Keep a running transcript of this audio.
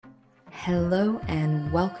Hello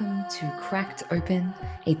and welcome to Cracked Open,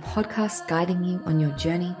 a podcast guiding you on your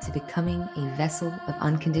journey to becoming a vessel of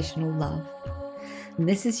unconditional love.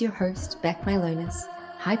 This is your host, Beck Milonis,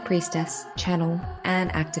 High Priestess, Channel,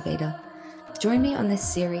 and Activator. Join me on this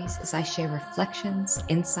series as I share reflections,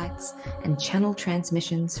 insights, and channel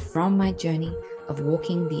transmissions from my journey of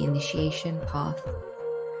walking the initiation path.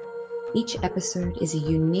 Each episode is a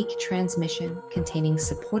unique transmission containing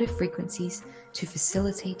supportive frequencies to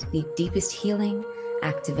facilitate the deepest healing,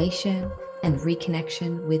 activation, and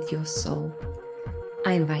reconnection with your soul.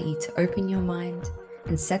 I invite you to open your mind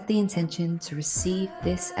and set the intention to receive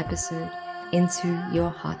this episode into your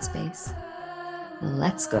heart space.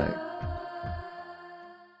 Let's go.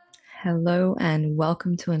 Hello and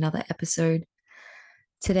welcome to another episode.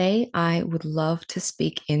 Today, I would love to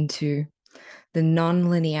speak into the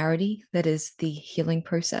non-linearity that is the healing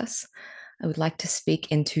process. I would like to speak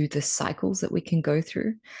into the cycles that we can go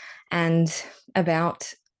through and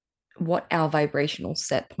about what our vibrational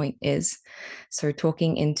set point is. So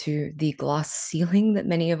talking into the glass ceiling that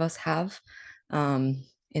many of us have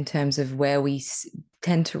in terms of where we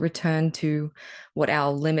tend to return to, what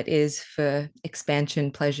our limit is for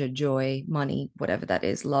expansion, pleasure, joy, money, whatever that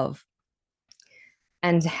is, love.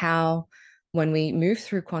 And how when we move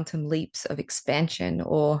through quantum leaps of expansion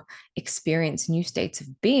or experience new states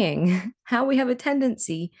of being, how we have a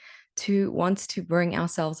tendency to want to bring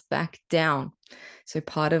ourselves back down. So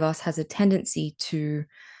part of us has a tendency to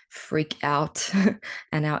freak out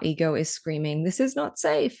and our ego is screaming, this is not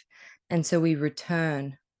safe. And so we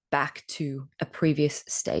return back to a previous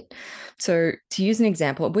state. So to use an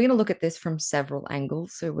example, we're going to look at this from several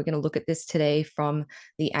angles. So we're going to look at this today from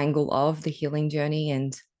the angle of the healing journey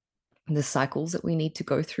and the cycles that we need to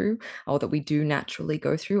go through, or that we do naturally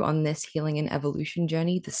go through on this healing and evolution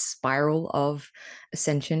journey, the spiral of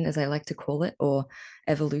ascension, as I like to call it, or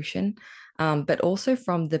evolution, but also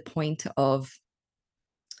from the point of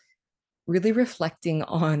really reflecting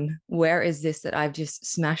on where is this that I've just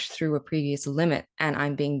smashed through a previous limit and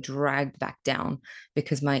I'm being dragged back down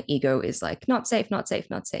because my ego is like, not safe, not safe,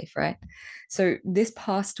 not safe, right? So this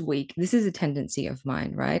past week, this is a tendency of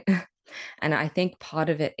mine, right? And I think part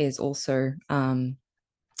of it is also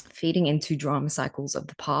feeding into drama cycles of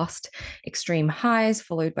the past, extreme highs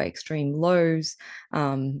followed by extreme lows,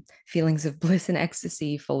 feelings of bliss and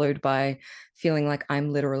ecstasy followed by feeling like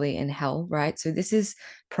I'm literally in hell, right? So this is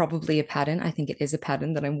probably a pattern. I think it is a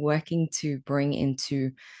pattern that I'm working to bring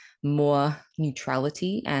into more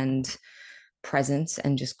neutrality and presence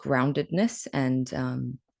and just groundedness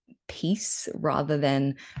and peace rather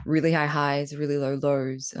than really high highs, really low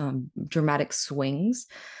lows, dramatic swings.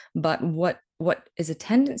 But what is a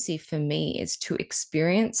tendency for me is to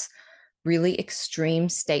experience really extreme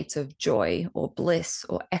states of joy or bliss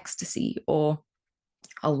or ecstasy or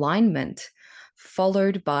alignment,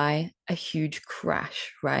 followed by a huge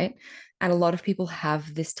crash, right? And a lot of people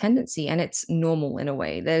have this tendency, and it's normal in a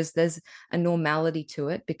way. There's a normality to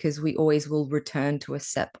it because we always will return to a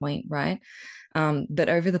set point, right? But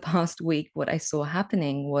over the past week, what I saw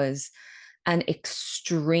happening was an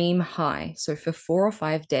extreme high. So for 4 or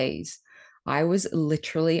 5 days, I was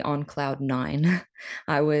literally on cloud nine.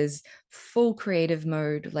 I was full creative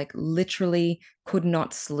mode, like literally could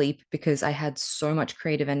not sleep because I had so much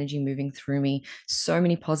creative energy moving through me. So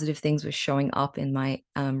many positive things were showing up in my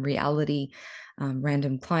reality.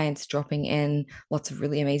 Random clients dropping in, lots of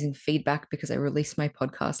really amazing feedback because I released my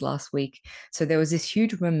podcast last week. So there was this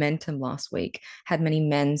huge momentum last week. Had many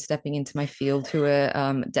men stepping into my field who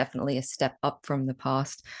were definitely a step up from the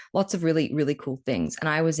past. Lots of really, really cool things. And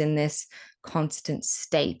I was in this constant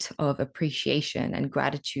state of appreciation and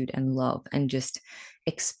gratitude and love and just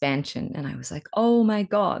expansion. And I was like, oh my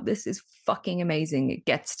God, this is fucking amazing. It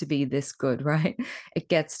gets to be this good, right? It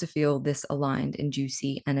gets to feel this aligned and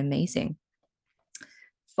juicy and amazing.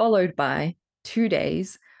 Followed by 2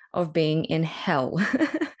 days of being in hell,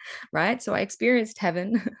 right? So I experienced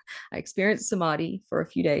heaven, I experienced samadhi for a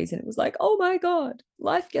few days, and it was like, oh my God,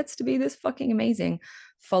 life gets to be this fucking amazing.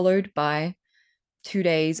 Followed by 2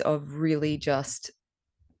 days of really just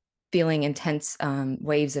feeling intense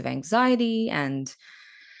waves of anxiety and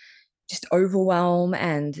just overwhelm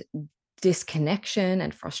and disconnection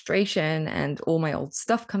and frustration and all my old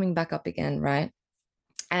stuff coming back up again, right?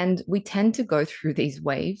 And we tend to go through these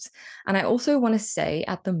waves. And I also want to say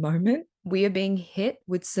at the moment, we are being hit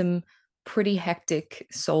with some pretty hectic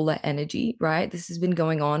solar energy, right? This has been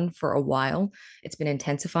going on for a while. It's been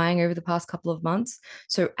intensifying over the past couple of months.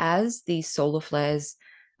 So as these solar flares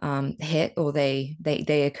hit or they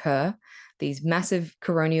occur, these massive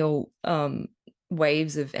coronal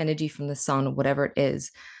waves of energy from the sun or whatever it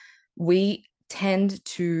is, we tend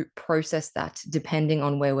to process that depending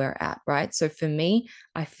on where we're at, right? So for me,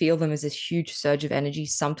 I feel them as this huge surge of energy.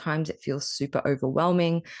 Sometimes it feels super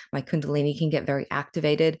overwhelming. My Kundalini can get very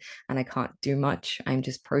activated and I can't do much. I'm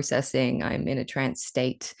just processing. I'm in a trance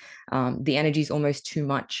state. The energy is almost too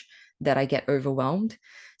much that I get overwhelmed.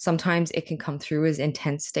 Sometimes it can come through as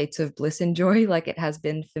intense states of bliss and joy, like it has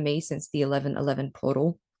been for me since the 1111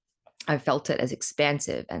 portal. I felt it as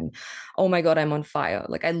expansive and oh my God, I'm on fire.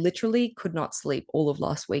 Like I literally could not sleep all of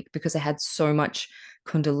last week because I had so much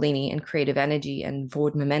Kundalini and creative energy and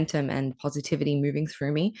forward momentum and positivity moving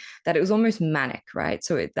through me that it was almost manic, right?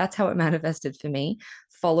 So that's how it manifested for me,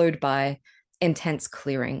 followed by intense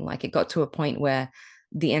clearing. Like it got to a point where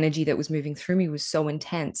the energy that was moving through me was so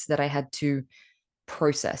intense that I had to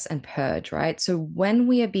process and purge, right? So when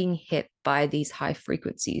we are being hit by these high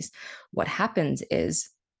frequencies, what happens is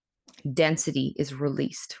density is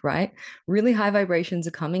released, right? Really high vibrations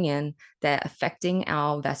are coming in. They're affecting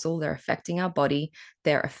our vessel, they're affecting our body,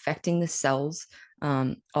 they're affecting the cells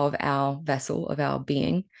of our vessel, of our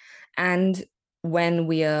being. And when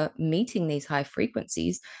we are meeting these high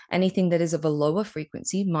frequencies, anything that is of a lower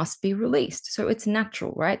frequency must be released. So it's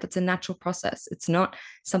natural, right? That's a natural process. It's not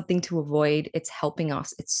something to avoid. It's helping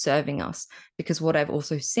us, it's serving us. Because what I've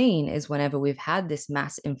also seen is whenever we've had this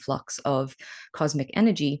mass influx of cosmic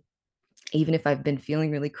energy, even if I've been feeling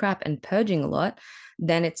really crap and purging a lot,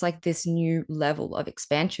 then it's like this new level of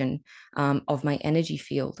expansion of my energy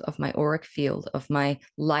field, of my auric field, of my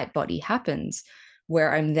light body happens,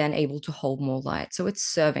 where I'm then able to hold more light. So it's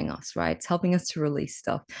serving us, right? It's helping us to release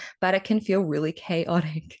stuff, but it can feel really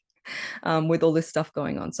chaotic. With all this stuff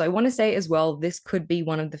going on. So I want to say as well, this could be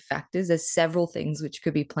one of the factors. There's several things which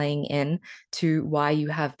could be playing in to why you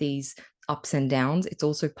have these ups and downs. It's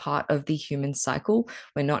also part of the human cycle.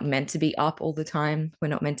 We're not meant to be up all the time. We're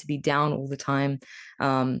not meant to be down all the time.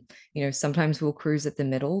 Um, sometimes we'll cruise at the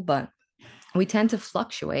middle, but we tend to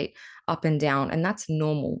fluctuate up and down, and that's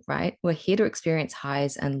normal, right? We're here to experience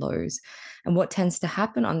highs and lows. And what tends to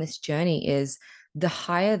happen on this journey is the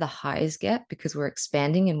higher the highs get, because we're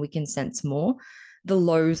expanding and we can sense more, the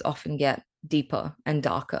lows often get deeper and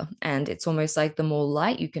darker. And it's almost like the more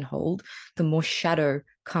light you can hold, the more shadow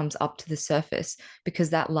comes up to the surface because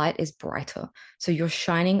that light is brighter. So you're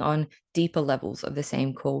shining on deeper levels of the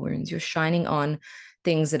same core wounds. You're shining on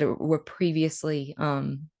things that were previously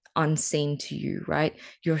unseen to you, right?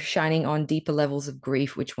 You're shining on deeper levels of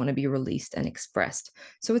grief, which want to be released and expressed.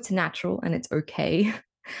 So it's natural and it's okay.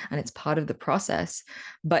 And it's part of the process,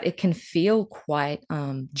 but it can feel quite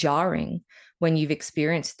jarring when you've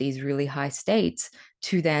experienced these really high states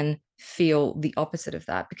to then feel the opposite of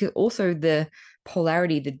that, because also the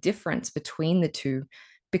polarity, the difference between the two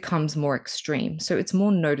becomes more extreme. So it's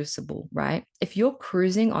more noticeable, right? If you're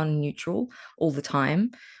cruising on neutral all the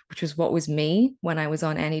time, which was what was me when I was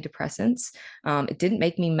on antidepressants, it didn't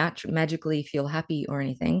make me magically feel happy or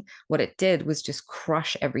anything. What it did was just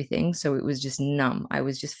crush everything. So it was just numb. I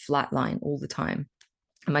was just flatline all the time.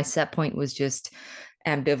 And my set point was just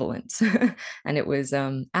ambivalence and it was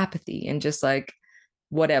apathy and just like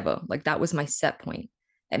whatever. Like that was my set point.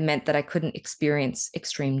 It meant that I couldn't experience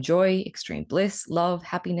extreme joy, extreme bliss, love,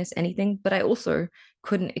 happiness, anything, but I also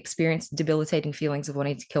couldn't experience debilitating feelings of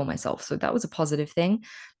wanting to kill myself. So that was a positive thing.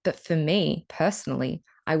 But for me personally,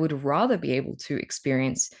 I would rather be able to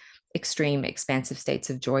experience extreme, expansive states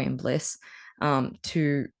of joy and bliss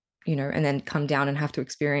to, and then come down and have to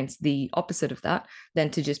experience the opposite of that than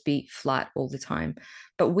to just be flat all the time.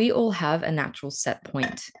 But we all have a natural set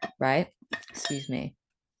point, right? Excuse me.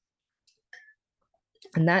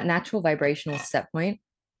 And that natural vibrational set point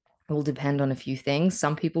will depend on a few things.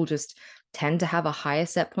 Some people just tend to have a higher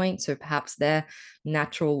set point. So perhaps their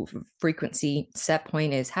natural frequency set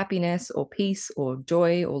point is happiness or peace or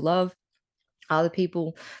joy or love. Other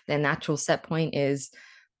people, their natural set point is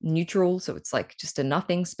neutral. So it's like just a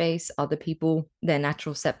nothing space. Other people, their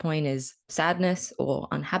natural set point is sadness or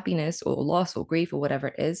unhappiness or loss or grief or whatever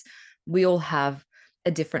it is. We all have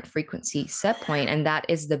a different frequency set point, and that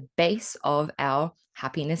is the base of our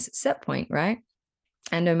happiness set point, right?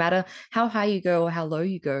 And no matter how high you go or how low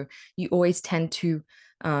you go, you always tend to,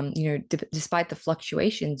 despite the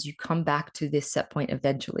fluctuations, you come back to this set point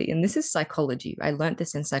eventually. And this is psychology. I learned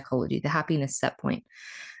this in psychology, the happiness set point.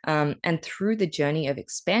 And through the journey of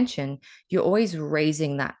expansion, you're always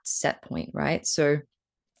raising that set point, right? So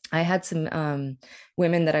I had some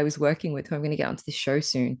women that I was working with, who I'm going to get onto the show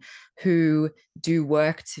soon, who do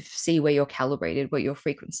work to see where you're calibrated, what your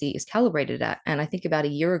frequency is calibrated at. And I think about a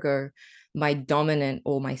year ago, my dominant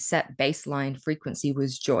or my set baseline frequency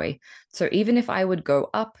was joy. So even if I would go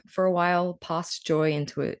up for a while past joy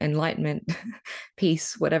into enlightenment,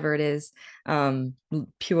 peace, whatever it is,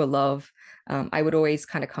 pure love, I would always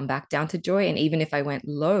kind of come back down to joy. And even if I went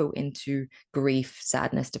low into grief,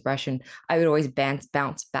 sadness, depression, I would always bounce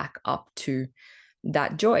back up to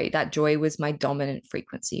that joy. That joy was my dominant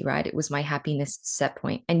frequency, right? It was my happiness set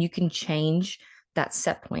point. And you can change that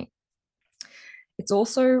set point. It's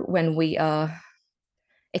also when we are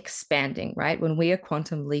expanding, right? When we are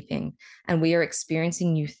quantum leaping and we are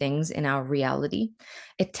experiencing new things in our reality,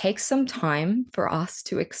 it takes some time for us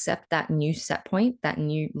to accept that new set point, that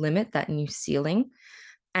new limit, that new ceiling,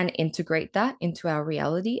 and integrate that into our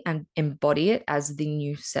reality and embody it as the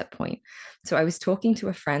new set point. So I was talking to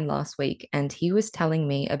a friend last week and he was telling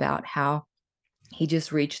me about how he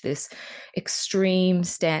just reached this extreme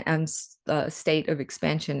state of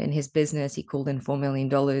expansion in his business. He called in $4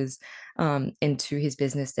 million into his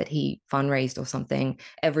business that he fundraised or something.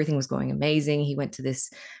 Everything was going amazing. He went to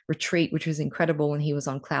this retreat, which was incredible, and he was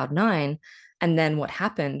on cloud nine. And then what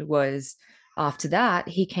happened was after that,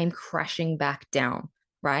 he came crashing back down,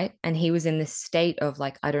 right? And he was in this state of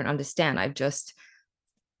like, I don't understand. I've just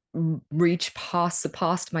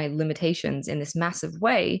surpassed my limitations in this massive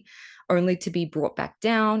way, only to be brought back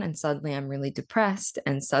down. And suddenly I'm really depressed.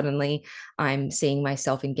 And suddenly I'm seeing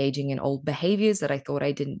myself engaging in old behaviors that I thought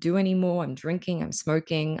I didn't do anymore. I'm drinking, I'm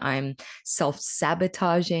smoking, I'm self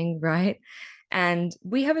sabotaging, right? And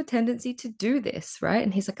we have a tendency to do this, right?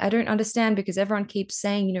 And he's like, I don't understand because everyone keeps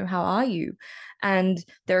saying, how are you? And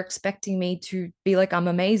they're expecting me to be like, I'm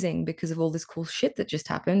amazing because of all this cool shit that just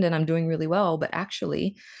happened and I'm doing really well. But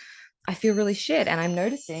actually, I feel really shit. And I'm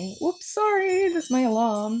noticing, whoops, sorry, that's my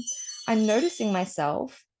alarm. I'm noticing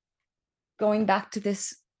myself going back to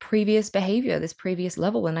this previous behavior, this previous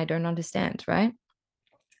level, and I don't understand, right?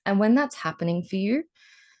 And when that's happening for you,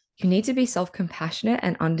 you need to be self compassionate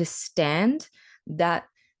and understand that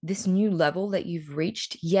this new level that you've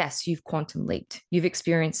reached, yes, you've quantum leaped. You've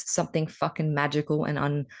experienced something fucking magical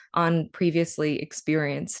and previously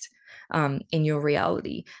experienced in your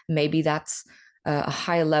reality. Maybe that's a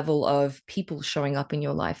higher level of people showing up in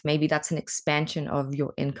your life. Maybe that's an expansion of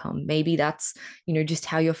your income. Maybe that's, just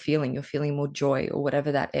how you're feeling. You're feeling more joy or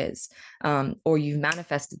whatever that is. Or you've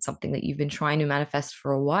manifested something that you've been trying to manifest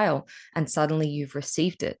for a while and suddenly you've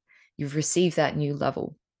received it. You've received that new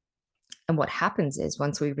level. And what happens is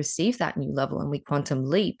once we receive that new level and we quantum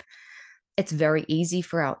leap, it's very easy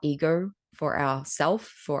for our ego, for our self,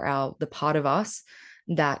 for the part of us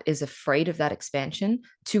that is afraid of that expansion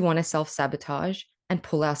to want to self-sabotage and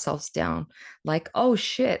pull ourselves down. Like, oh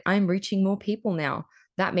shit, I'm reaching more people now.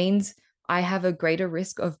 That means I have a greater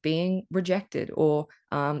risk of being rejected or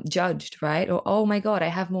judged, right? Or, oh my God, I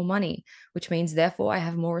have more money, which means therefore I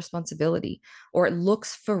have more responsibility. Or it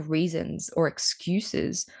looks for reasons or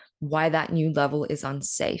excuses why that new level is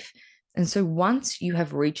unsafe. And so once you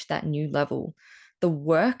have reached that new level, the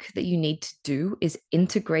work that you need to do is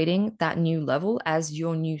integrating that new level as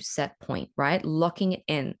your new set point, right? Locking it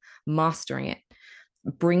in, mastering it,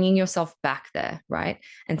 bringing yourself back there, right?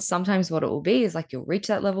 And sometimes what it will be is like you'll reach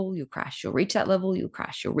that level, you'll crash, you'll reach that level, you'll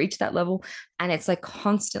crash, you'll reach that level. And it's like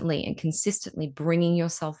constantly and consistently bringing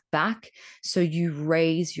yourself back so you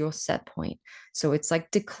raise your set point. So it's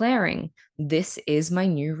like declaring, this is my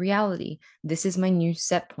new reality. This is my new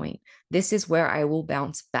set point. This is where I will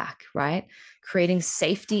bounce back, right? Creating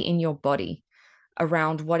safety in your body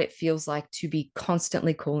around what it feels like to be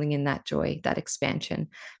constantly calling in that joy, that expansion,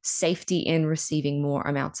 safety in receiving more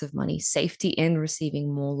amounts of money, safety in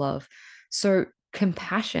receiving more love. So,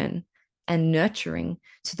 compassion and nurturing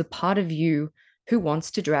to the part of you who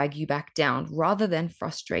wants to drag you back down rather than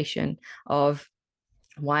frustration of,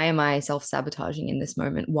 why am I self sabotaging in this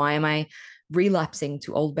moment? Why am I relapsing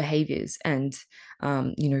to old behaviors and,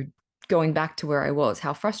 going back to where I was?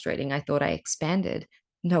 How frustrating. I thought I expanded.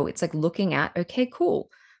 No, it's like looking at, okay, cool.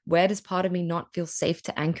 Where does part of me not feel safe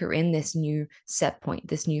to anchor in this new set point,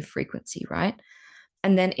 this new frequency, right?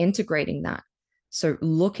 And then integrating that. So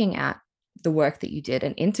looking at the work that you did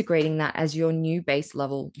and integrating that as your new base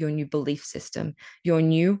level, your new belief system, your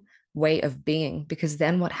new way of being, because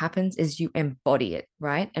then what happens is you embody it,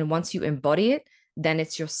 right? And once you embody it, then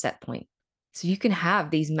it's your set point. So you can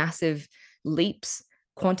have these massive leaps,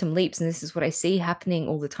 quantum leaps. And this is what I see happening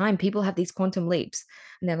all the time. People have these quantum leaps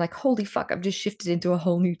and they're like, holy fuck, I've just shifted into a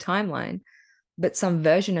whole new timeline. But some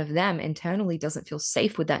version of them internally doesn't feel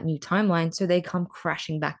safe with that new timeline. So they come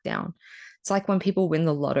crashing back down. It's like when people win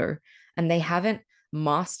the lotto and they haven't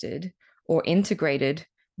mastered or integrated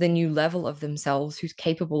the new level of themselves who's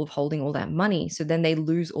capable of holding all that money. So then they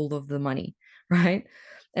lose all of the money, right?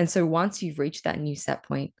 And so once you've reached that new set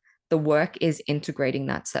point, the work is integrating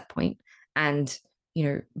that set point and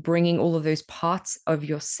bringing all of those parts of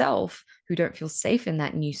yourself who don't feel safe in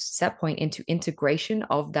that new set point into integration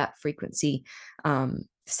of that frequency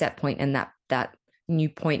set point and that new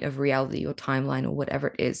point of reality or timeline or whatever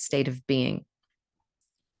it is, state of being.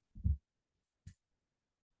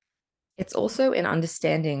 It's also in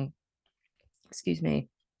understanding, excuse me,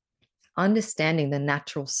 understanding the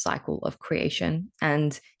natural cycle of creation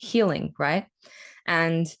and healing, right?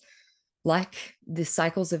 And like the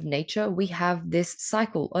cycles of nature, we have this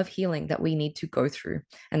cycle of healing that we need to go through.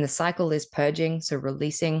 And the cycle is purging, so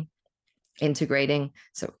releasing, integrating,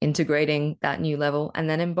 so integrating that new level and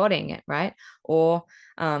then embodying it, right? Or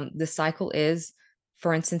the cycle is,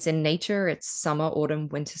 for instance, in nature, it's summer, autumn,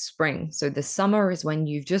 winter, spring. So the summer is when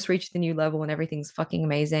you've just reached the new level and everything's fucking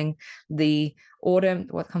amazing. The autumn,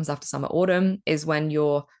 what comes after summer? Autumn is when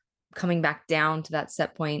you're coming back down to that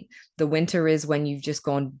set point. The winter is when you've just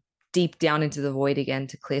gone deep down into the void again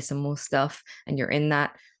to clear some more stuff and you're in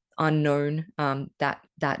that unknown,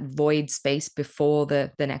 that void space before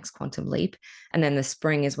the next quantum leap. And then the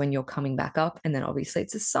spring is when you're coming back up, and then obviously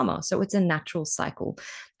it's a summer, so it's a natural cycle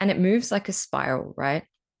and it moves like a spiral, right?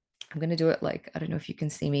 I'm going to do it like, I don't know if you can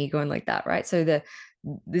see me going like that, right? So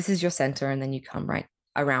this is your center and then you come right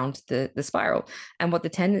around the spiral. And what the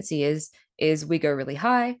tendency is we go really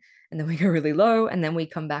high and then we go really low and then we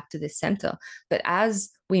come back to this center. But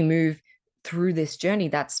as we move through this journey,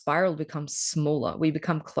 that spiral becomes smaller. We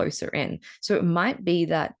become closer in. So it might be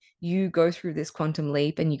that you go through this quantum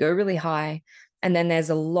leap and you go really high, and then there's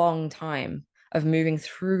a long time of moving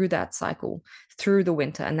through that cycle, through the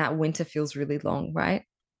winter, and that winter feels really long, right?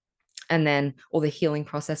 And then or the healing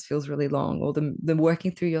process feels really long, or the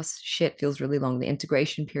working through your shit feels really long, the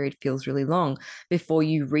integration period feels really long before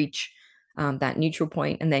you reach that neutral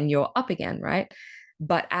point and then you're up again, right?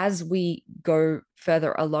 But as we go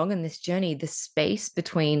further along in this journey, the space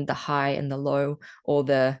between the high and the low, or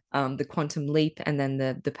the quantum leap and then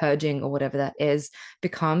the purging or whatever that is,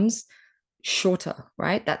 becomes shorter,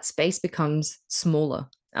 right? That space becomes smaller,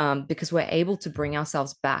 because we're able to bring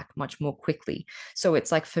ourselves back much more quickly. So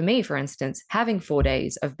it's like for me, for instance, having 4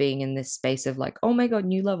 days of being in this space of like, oh my God,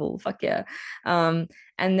 new level, fuck yeah. And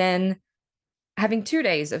then having 2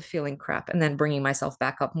 days of feeling crap and then bringing myself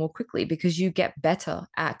back up more quickly, because you get better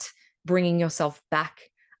at bringing yourself back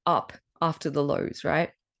up after the lows, right?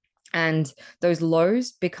 And those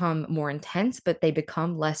lows become more intense, but they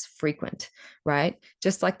become less frequent, right?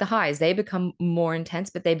 Just like the highs, they become more intense,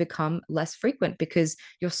 but they become less frequent because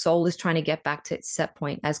your soul is trying to get back to its set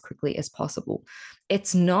point as quickly as possible.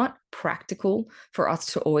 It's not practical for us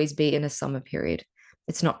to always be in a summer period.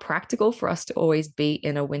 It's not practical for us to always be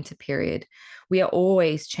in a winter period. We are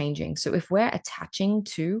always changing. So if we're attaching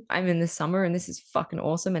to, I'm in the summer and this is fucking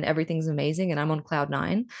awesome and everything's amazing and I'm on cloud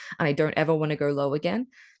nine and I don't ever want to go low again,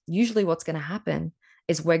 usually what's going to happen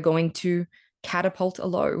is we're going to catapult a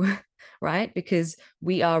low, right? Because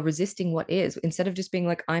we are resisting what is. Instead of just being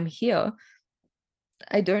like, I'm here,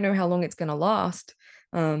 I don't know how long it's going to last,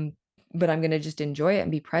 but I'm going to just enjoy it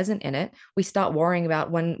and be present in it. We start worrying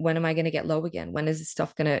about when am I going to get low again? When is this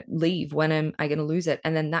stuff going to leave? When am I going to lose it?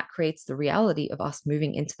 And then that creates the reality of us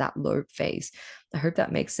moving into that low phase. I hope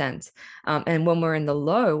that makes sense. And when we're in the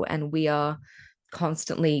low and we are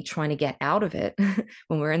constantly trying to get out of it,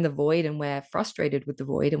 when we're in the void and we're frustrated with the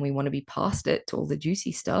void and we want to be past it to all the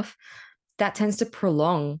juicy stuff, that tends to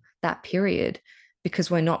prolong that period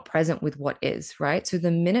because we're not present with what is, right? So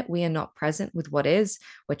the minute we are not present with what is,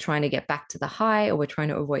 we're trying to get back to the high, or we're trying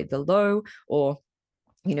to avoid the low, or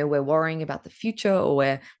we're worrying about the future, or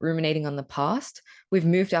we're ruminating on the past. We've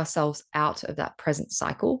moved ourselves out of that present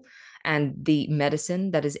cycle and the medicine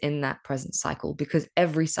that is in that present cycle, because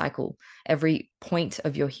every cycle, every point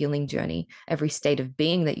of your healing journey, every state of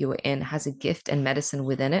being that you are in has a gift and medicine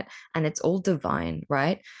within it, and it's all divine,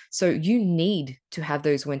 right? So you need to have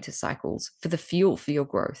those winter cycles for the fuel for your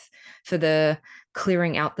growth, for the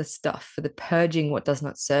clearing out the stuff, for the purging what does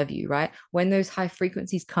not serve you, right? When those high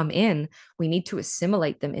frequencies come in, we need to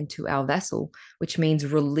assimilate them into our vessel, which means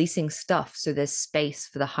releasing stuff so there's space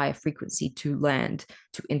for the higher frequency to land,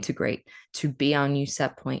 to integrate, to be our new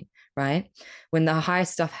set point, right? When the high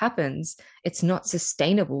stuff happens, it's not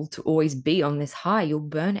sustainable to always be on this high. You'll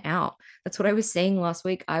burn out. That's what I was saying last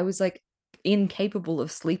week. I was like incapable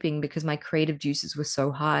of sleeping because my creative juices were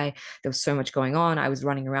so high. There was so much going on. I was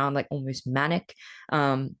running around like almost manic.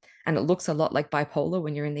 And it looks a lot like bipolar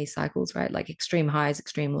when you're in these cycles, right? Like extreme highs,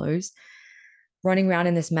 extreme lows. running around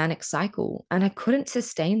in this manic cycle. And I couldn't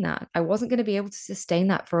sustain that. I wasn't going to be able to sustain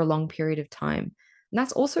that for a long period of time. And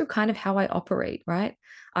that's also kind of how I operate, right?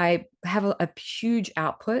 I have a huge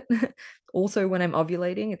output. Also, when I'm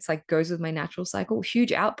ovulating, it's like goes with my natural cycle,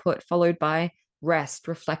 huge output followed by rest,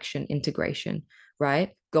 reflection, integration,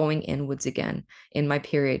 right? Going inwards again in my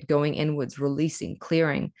period, going inwards, releasing,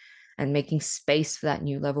 clearing, and making space for that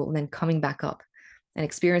new level, and then coming back up and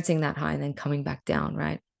experiencing that high and then coming back down,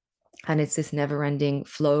 right? And it's this never ending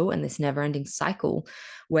flow and this never ending cycle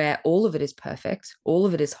where all of it is perfect, all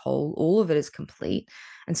of it is whole, all of it is complete.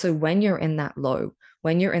 And so when you're in that low,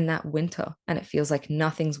 when you're in that winter and it feels like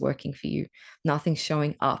nothing's working for you, nothing's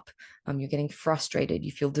showing up, you're getting frustrated,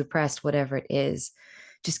 you feel depressed, whatever it is,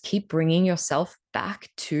 just keep bringing yourself back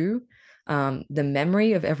to the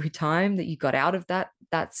memory of every time that you got out of that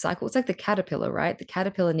cycle. It's like the caterpillar, right? The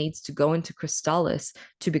caterpillar needs to go into chrysalis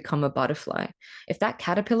to become a butterfly. If that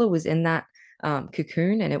caterpillar was in that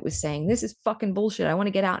cocoon and it was saying, "This is fucking bullshit, I want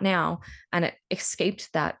to get out now," and it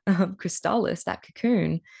escaped that chrysalis, that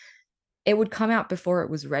cocoon, it would come out before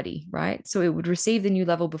it was ready, right? So it would receive the new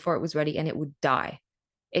level before it was ready and it would die.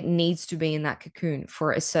 It needs to be in that cocoon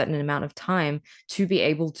for a certain amount of time to be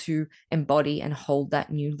able to embody and hold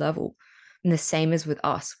that new level. And the same is with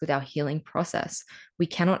us, with our healing process. We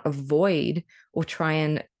cannot avoid or try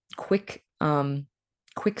and quick,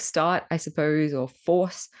 quick start, I suppose, or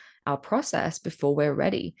force our process before we're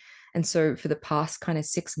ready. And so for the past kind of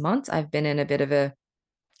 6 months, I've been in a bit of a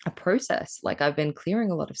process. Like I've been clearing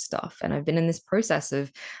a lot of stuff and I've been in this process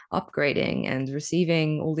of upgrading and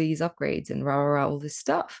receiving all these upgrades and all this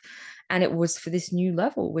stuff. And it was for this new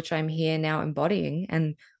level, which I'm here now embodying.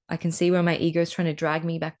 And I can see where my ego is trying to drag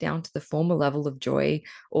me back down to the former level of joy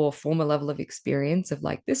or former level of experience of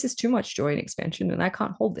like, this is too much joy and expansion and I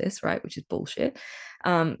can't hold this, right? Which is bullshit.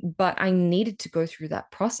 But I needed to go through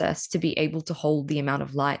that process to be able to hold the amount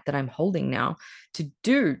of light that I'm holding now, to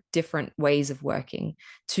do different ways of working,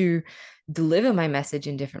 to deliver my message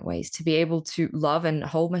in different ways, to be able to love and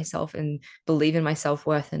hold myself and believe in my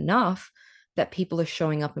self-worth enough that people are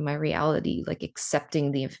showing up in my reality, like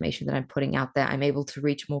accepting the information that I'm putting out there. I'm able to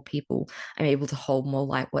reach more people. I'm able to hold more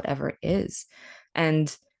light, whatever it is.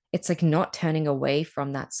 And it's like not turning away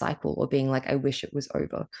from that cycle or being like, I wish it was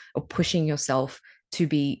over, or pushing yourself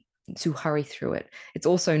to hurry through it. It's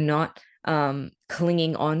also not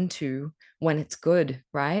clinging on to when it's good,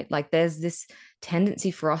 right? Like there's this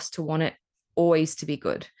tendency for us to want it always to be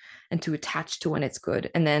good and to attach to when it's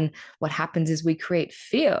good. And then what happens is we create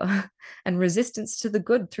fear and resistance to the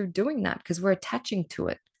good through doing that because we're attaching to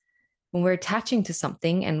it. When we're attaching to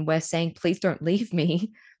something and we're saying, please don't leave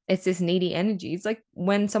me, it's this needy energy. It's like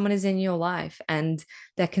when someone is in your life and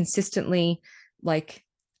they're consistently like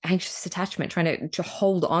anxious attachment, trying to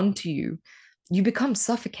hold on to you, you become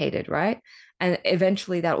suffocated, right? And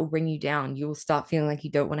eventually that will bring you down. You will start feeling like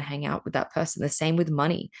you don't want to hang out with that person. The same with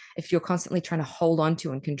money. If you're constantly trying to hold on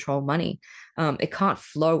to and control money, it can't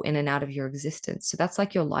flow in and out of your existence. So that's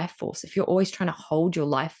like your life force. If you're always trying to hold your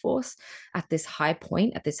life force at this high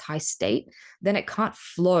point, at this high state, then it can't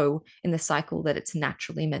flow in the cycle that it's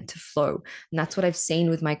naturally meant to flow. And that's what I've seen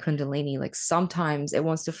with my Kundalini. Like sometimes it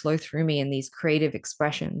wants to flow through me in these creative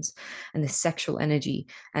expressions and this sexual energy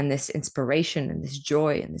and this inspiration and this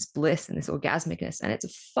joy and this bliss and this orgasmicness. And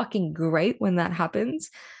it's fucking great when that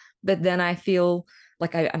happens. But then I feel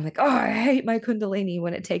like I'm like, oh, I hate my Kundalini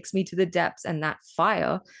when it takes me to the depths. And that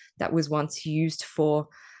fire that was once used for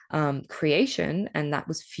creation and that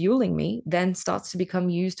was fueling me then starts to become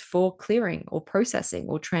used for clearing or processing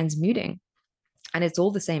or transmuting. And it's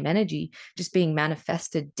all the same energy, just being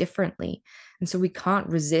manifested differently. And so we can't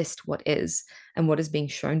resist what is and what is being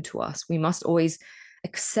shown to us. We must always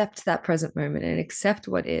accept that present moment and accept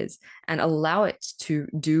what is and allow it to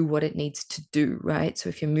do what it needs to do, right? So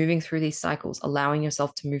if you're moving through these cycles, allowing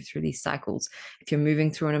yourself to move through these cycles, if you're moving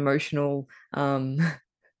through an emotional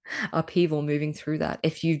upheaval, moving through that,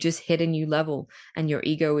 if you've just hit a new level and your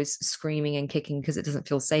ego is screaming and kicking because it doesn't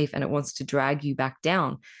feel safe and it wants to drag you back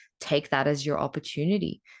down, take that as your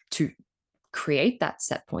opportunity to create that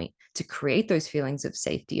set point, to create those feelings of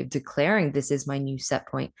safety, of declaring this is my new set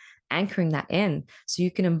point, anchoring that in so you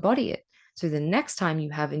can embody it. So the next time you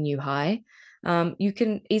have a new high, you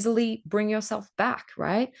can easily bring yourself back,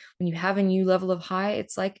 right? When you have a new level of high,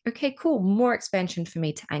 it's like, okay, cool, more expansion for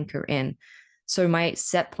me to anchor in. So my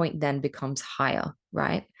set point then becomes higher,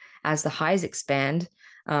 right? As the highs expand,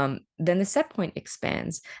 then the set point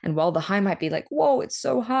expands. And while the high might be like, whoa, it's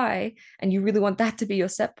so high, and you really want that to be your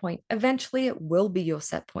set point, eventually it will be your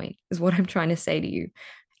set point, is what I'm trying to say to you.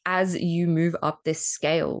 As you move up this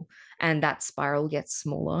scale and that spiral gets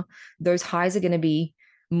smaller, those highs are going to be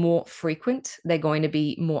more frequent, they're going to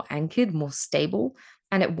be more anchored, more stable,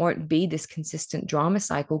 and it won't be this consistent drama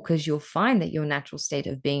cycle because you'll find that your natural state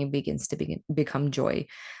of being begins to become joy.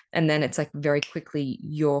 And then it's like very quickly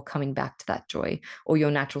you're coming back to that joy, or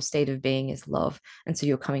your natural state of being is love. And so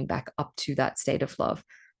you're coming back up to that state of love.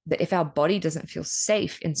 That if our body doesn't feel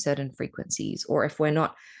safe in certain frequencies, or if we're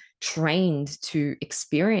not trained to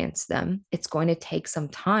experience them, it's going to take some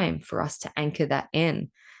time for us to anchor that in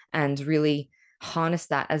and really harness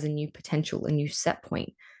that as a new potential, a new set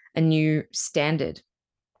point, a new standard,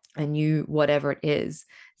 a new whatever it is.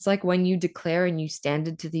 It's like when you declare a new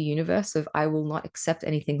standard to the universe of, I will not accept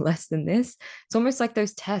anything less than this. It's almost like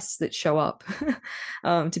those tests that show up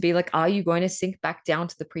to be like, are you going to sink back down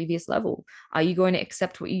to the previous level? Are you going to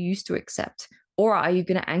accept what you used to accept? Or are you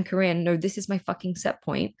going to anchor in, no, this is my fucking set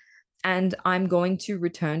point, and I'm going to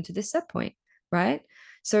return to this set point, right?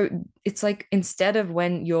 So it's like, instead of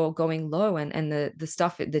when you're going low and the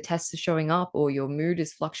stuff, the tests are showing up, or your mood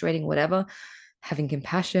is fluctuating, whatever, having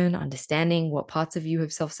compassion, understanding what parts of you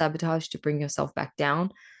have self-sabotaged to bring yourself back down,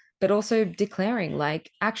 but also declaring like,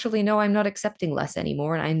 actually, no, I'm not accepting less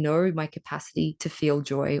anymore. And I know my capacity to feel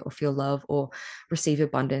joy or feel love or receive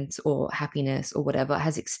abundance or happiness or whatever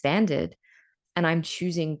has expanded. And I'm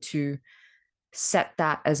choosing to set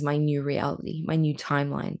that as my new reality, my new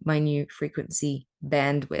timeline, my new frequency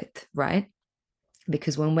bandwidth, right?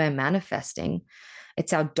 Because when we're manifesting,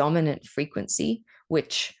 it's our dominant frequency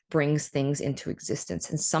which brings things into existence.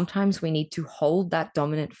 And sometimes we need to hold that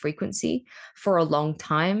dominant frequency for a long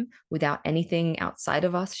time without anything outside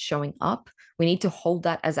of us showing up. We need to hold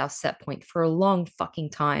that as our set point for a long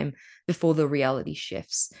fucking time before the reality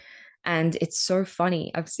shifts. And it's so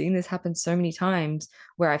funny. I've seen this happen so many times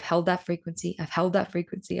where I've held that frequency, I've held that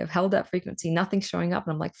frequency, I've held that frequency, nothing's showing up.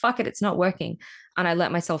 And I'm like, fuck it, it's not working. And I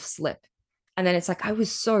let myself slip. And then it's like, I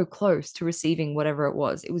was so close to receiving whatever it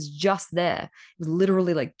was. It was just there. It was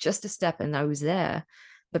literally like just a step and I was there.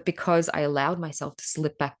 But because I allowed myself to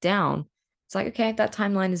slip back down, it's like, okay, that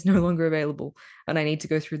timeline is no longer available. And I need to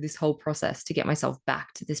go through this whole process to get myself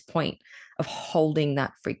back to this point of holding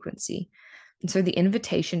that frequency. And so the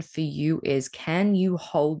invitation for you is, can you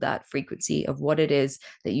hold that frequency of what it is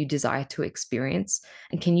that you desire to experience?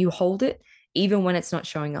 And can you hold it even when it's not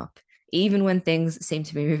showing up, even when things seem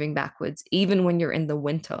to be moving backwards, even when you're in the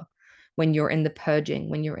winter, when you're in the purging,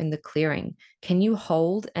 when you're in the clearing? Can you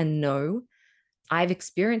hold and know, I've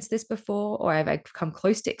experienced this before, or I've come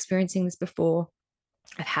close to experiencing this before.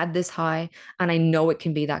 I've had this high and I know it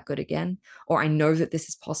can be that good again, or I know that this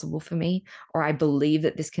is possible for me, or I believe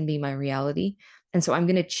that this can be my reality. And so I'm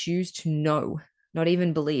going to choose to know, not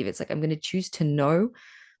even believe. It's like, I'm going to choose to know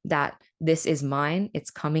that this is mine.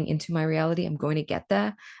 It's coming into my reality. I'm going to get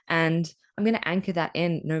there. And I'm going to anchor that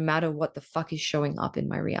in no matter what the fuck is showing up in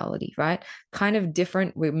my reality, right? Kind of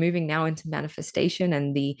different. We're moving now into manifestation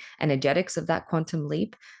and the energetics of that quantum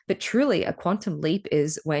leap. But truly, a quantum leap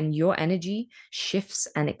is when your energy shifts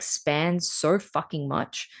and expands so fucking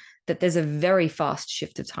much that there's a very fast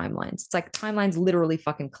shift of timelines. It's like timelines literally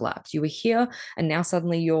fucking collapse. You were here and now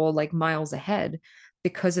suddenly you're like miles ahead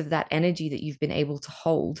because of that energy that you've been able to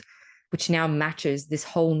hold, which now matches this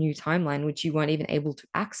whole new timeline, which you weren't even able to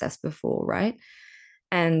access before, right?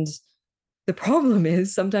 And the problem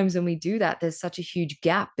is sometimes when we do that, there's such a huge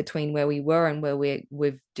gap between where we were and where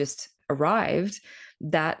we've just arrived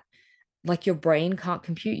that like your brain can't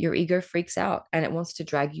compute, your ego freaks out and it wants to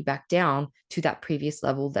drag you back down to that previous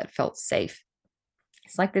level that felt safe.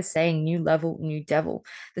 It's like this saying, new level, new devil.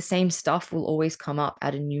 The same stuff will always come up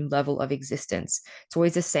at a new level of existence. It's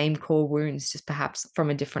always the same core wounds, just perhaps from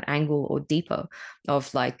a different angle or deeper,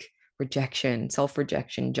 of like rejection,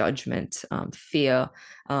 self-rejection, judgment, fear.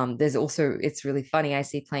 There's also, it's really funny, I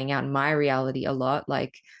see playing out in my reality a lot,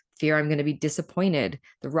 like fear I'm going to be disappointed.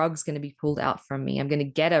 The rug's going to be pulled out from me. I'm going to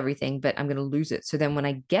get everything, but I'm going to lose it. So then when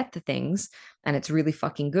I get the things and it's really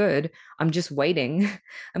fucking good, I'm just waiting.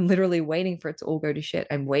 I'm literally waiting for it to all go to shit.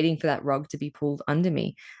 I'm waiting for that rug to be pulled under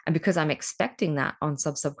me. And because I'm expecting that on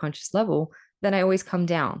subconscious level, then I always come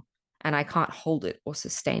down and I can't hold it or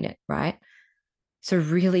sustain it, right? So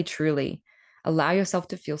really, truly allow yourself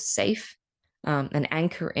to feel safe, and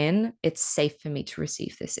anchor in, it's safe for me to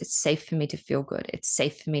receive this. It's safe for me to feel good. It's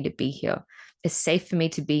safe for me to be here. It's safe for me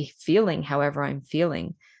to be feeling however I'm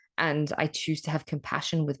feeling. And I choose to have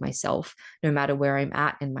compassion with myself, no matter where I'm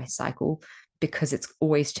at in my cycle, because it's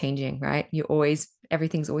always changing, right?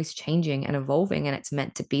 Everything's always changing and evolving, and it's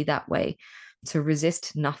meant to be that way. So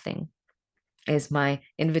resist nothing is my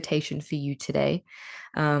invitation for you today.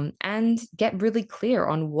 And get really clear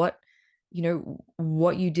on what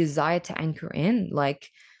you desire to anchor in. Like,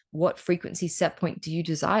 what frequency set point do you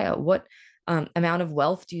desire? What amount of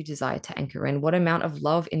wealth do you desire to anchor in? What amount of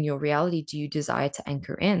love in your reality do you desire to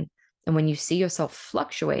anchor in? And when you see yourself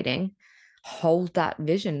fluctuating, hold that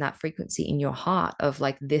vision, that frequency in your heart of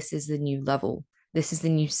like, this is the new level. This is the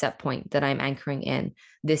new set point that I'm anchoring in.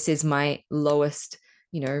 This is my lowest,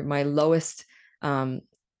 my lowest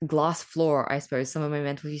glass floor, I suppose. Some of my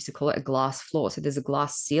mentors used to call it a glass floor. So there's a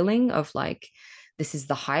glass ceiling of like, this is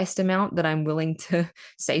the highest amount that I'm willing to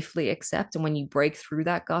safely accept. And when you break through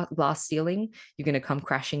that glass ceiling, you're going to come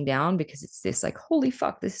crashing down because it's this like, holy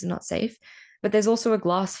fuck, this is not safe. But there's also a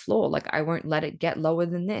glass floor. Like, I won't let it get lower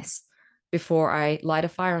than this before I light a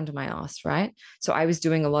fire under my ass, right? So I was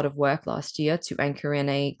doing a lot of work last year to anchor in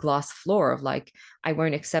a glass floor of like, I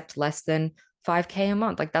won't accept less than 5K a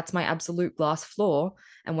month. Like, that's my absolute glass floor.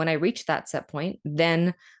 And when I reach that set point,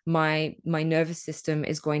 then my nervous system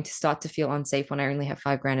is going to start to feel unsafe when I only have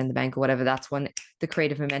 5 grand in the bank or whatever. That's when the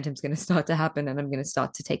creative momentum is going to start to happen and I'm going to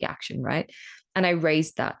start to take action, right? And I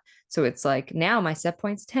raised that. So it's like now my set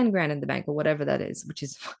point's 10 grand in the bank or whatever that is, which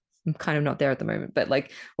is I'm kind of not there at the moment. But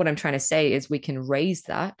like what I'm trying to say is we can raise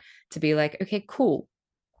that to be like, okay, cool.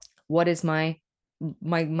 What is my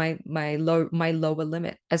lower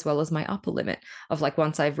limit as well as my upper limit of like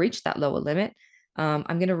once I've reached that lower limit, I'm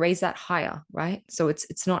going to raise that higher, right? So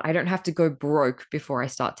it's not, I don't have to go broke before I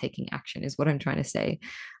start taking action is what I'm trying to say.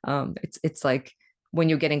 It's like when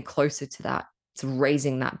you're getting closer to that, it's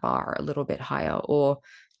raising that bar a little bit higher. Or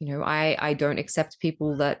I don't accept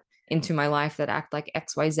people that into my life that act like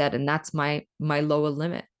XYZ, and that's my lower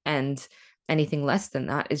limit. And anything less than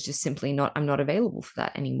that is just simply not, I'm not available for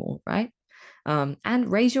that anymore, right?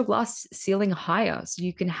 And raise your glass ceiling higher so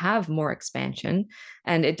you can have more expansion.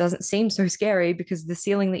 And it doesn't seem so scary because the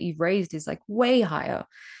ceiling that you've raised is like way higher.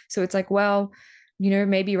 So it's like, well,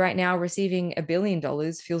 maybe right now receiving $1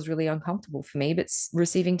 billion feels really uncomfortable for me, but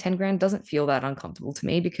receiving 10 grand doesn't feel that uncomfortable to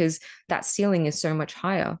me because that ceiling is so much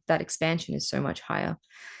higher. That expansion is so much higher.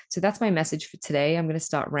 So that's my message for today. I'm going to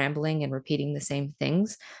start rambling and repeating the same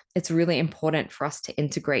things. It's really important for us to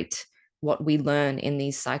integrate what we learn in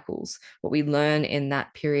these cycles, what we learn in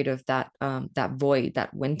that period of that void,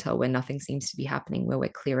 that winter where nothing seems to be happening, where we're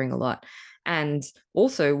clearing a lot, and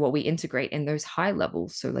also what we integrate in those high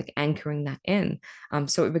levels. So like anchoring that in,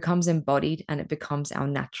 so it becomes embodied and it becomes our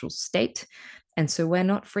natural state. And so we're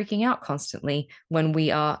not freaking out constantly when we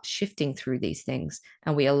are shifting through these things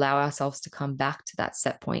and we allow ourselves to come back to that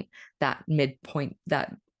set point, that midpoint,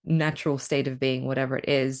 that natural state of being, whatever it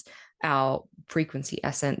is, our frequency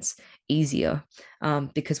essence easier.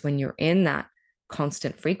 Because when you're in that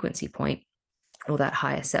constant frequency point or that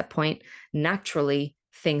higher set point, naturally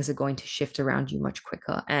things are going to shift around you much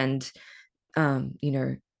quicker. And,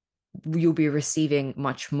 you'll be receiving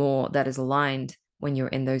much more that is aligned when you're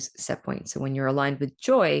in those set points. So when you're aligned with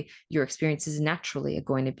joy, your experiences naturally are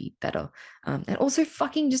going to be better. And also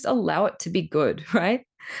fucking just allow it to be good, right?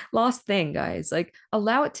 Last thing, guys, like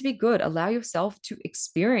allow it to be good. Allow yourself to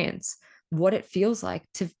experience what it feels like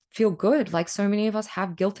to feel good. Like so many of us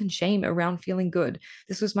have guilt and shame around feeling good.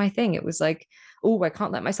 This was my thing. It was like, oh, I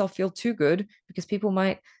can't let myself feel too good because people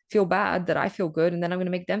might feel bad that I feel good and then I'm going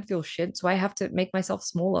to make them feel shit. So I have to make myself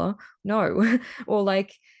smaller. No. Or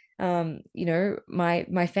like,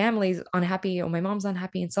 my family's unhappy or my mom's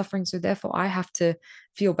unhappy and suffering, so therefore I have to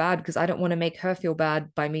feel bad because I don't want to make her feel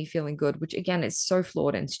bad by me feeling good, which again is so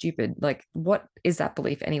flawed and stupid. Like, what is that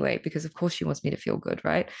belief anyway? Because of course she wants me to feel good,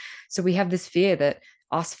 right? So we have this fear that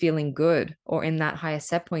us feeling good or in that higher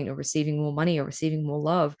set point or receiving more money or receiving more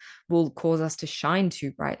love will cause us to shine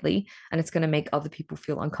too brightly, and it's going to make other people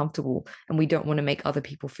feel uncomfortable, and we don't want to make other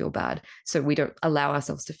people feel bad, so we don't allow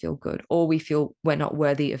ourselves to feel good, or we feel we're not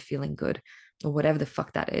worthy of feeling good, or whatever the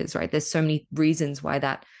fuck that is, right? There's so many reasons why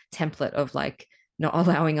that template of like not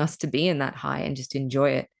allowing us to be in that high and just enjoy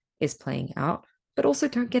it is playing out. But also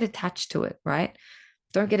don't get attached to it, right?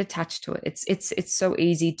 Don't get attached to it. It's so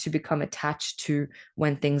easy to become attached to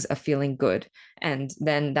when things are feeling good, and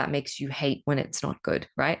then that makes you hate when it's not good,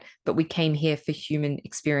 right? But we came here for human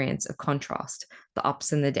experience of contrast, the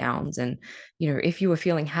ups and the downs. And if you were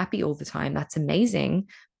feeling happy all the time, that's amazing,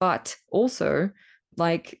 but also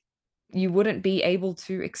like you wouldn't be able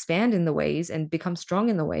to expand in the ways and become strong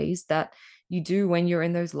in the ways that you do when you're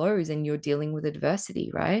in those lows and you're dealing with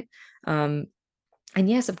adversity, right? And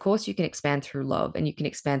yes, of course, you can expand through love and you can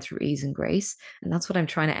expand through ease and grace. And that's what I'm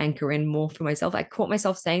trying to anchor in more for myself. I caught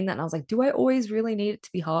myself saying that and I was like, do I always really need it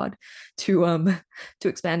to be hard to to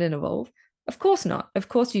expand and evolve? Of course not. Of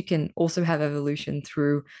course, you can also have evolution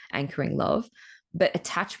through anchoring love, but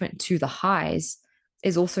attachment to the highs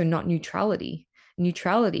is also not neutrality.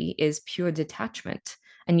 Neutrality is pure detachment.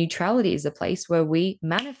 And neutrality is a place where we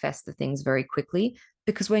manifest the things very quickly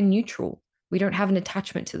because we're neutral. We don't have an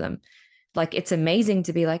attachment to them. Like, it's amazing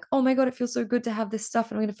to be like, oh my God, it feels so good to have this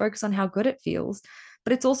stuff, and I'm going to focus on how good it feels.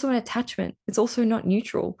 But it's also an attachment. It's also not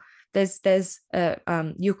neutral.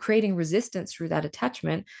 You're creating resistance through that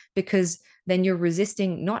attachment, because then you're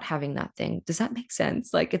resisting not having that thing. Does that make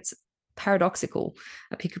sense? Like, it's paradoxical,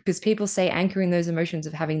 because people say anchoring those emotions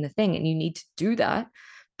of having the thing, and you need to do that.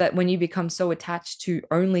 But when you become so attached to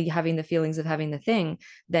only having the feelings of having the thing,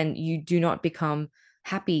 then you do not become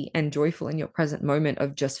happy and joyful in your present moment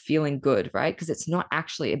of just feeling good, right? Because it's not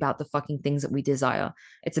actually about the fucking things that we desire.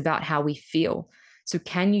 It's about how we feel. So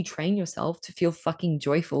can you train yourself to feel fucking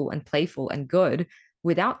joyful and playful and good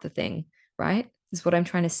without the thing, right? Is what I'm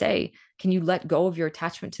trying to say. Can you let go of your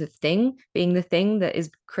attachment to the thing being the thing that is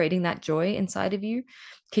creating that joy inside of you?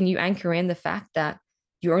 Can you anchor in the fact that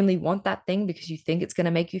you only want that thing because you think it's going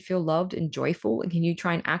to make you feel loved and joyful? And can you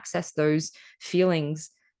try and access those feelings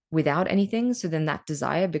without anything? So then that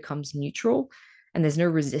desire becomes neutral and there's no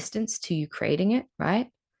resistance to you creating it, right?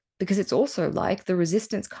 Because it's also like the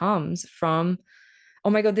resistance comes from, oh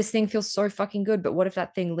my God, this thing feels so fucking good, but what if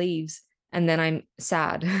that thing leaves and then I'm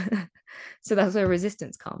sad? So that's where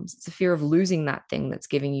resistance comes. It's a fear of losing that thing that's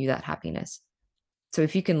giving you that happiness. So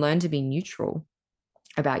if you can learn to be neutral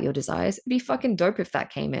about your desires, it'd be fucking dope if that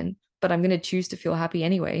came in. But I'm going to choose to feel happy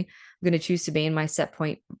anyway. I'm going to choose to be in my set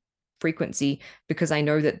point frequency, because I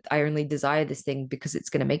know that I only desire this thing because it's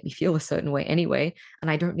going to make me feel a certain way anyway. And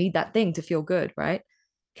I don't need that thing to feel good, right?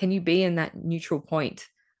 Can you be in that neutral point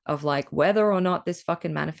of like, whether or not this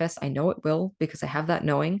fucking manifests? I know it will, because I have that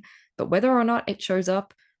knowing, but whether or not it shows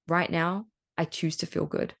up right now, I choose to feel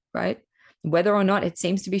good, right? Whether or not it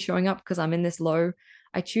seems to be showing up because I'm in this low,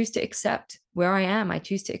 I choose to accept where I am. I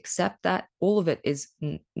choose to accept that all of it is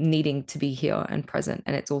needing to be here and present,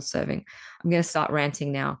 and it's all serving. I'm going to start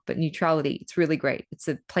ranting now, but neutrality, it's really great. It's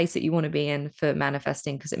a place that you want to be in for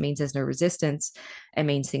manifesting, because it means there's no resistance. It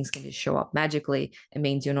means things can just show up magically. It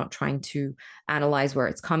means you're not trying to analyze where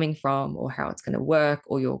it's coming from or how it's going to work,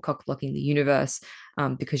 or you're cock blocking the universe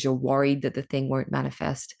because you're worried that the thing won't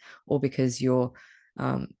manifest, or because you're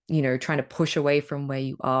trying to push away from where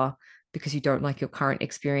you are because you don't like your current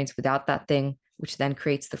experience without that thing, which then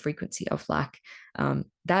creates the frequency of lack.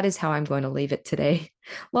 That is how I'm going to leave it today.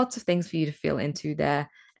 Lots of things for you to feel into there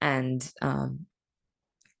and,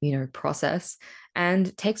 process,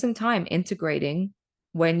 and take some time integrating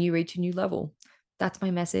when you reach a new level. That's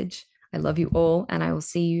my message. I love you all, and I will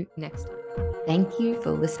see you next time. Thank you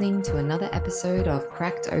for listening to another episode of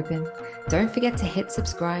Cracked Open. Don't forget to hit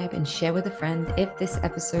subscribe and share with a friend if this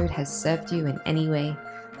episode has served you in any way.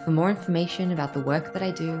 For more information about the work that I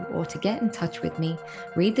do, or to get in touch with me,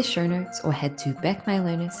 read the show notes or head to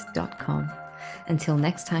beckmylonis.com. Until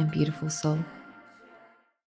next time, beautiful soul.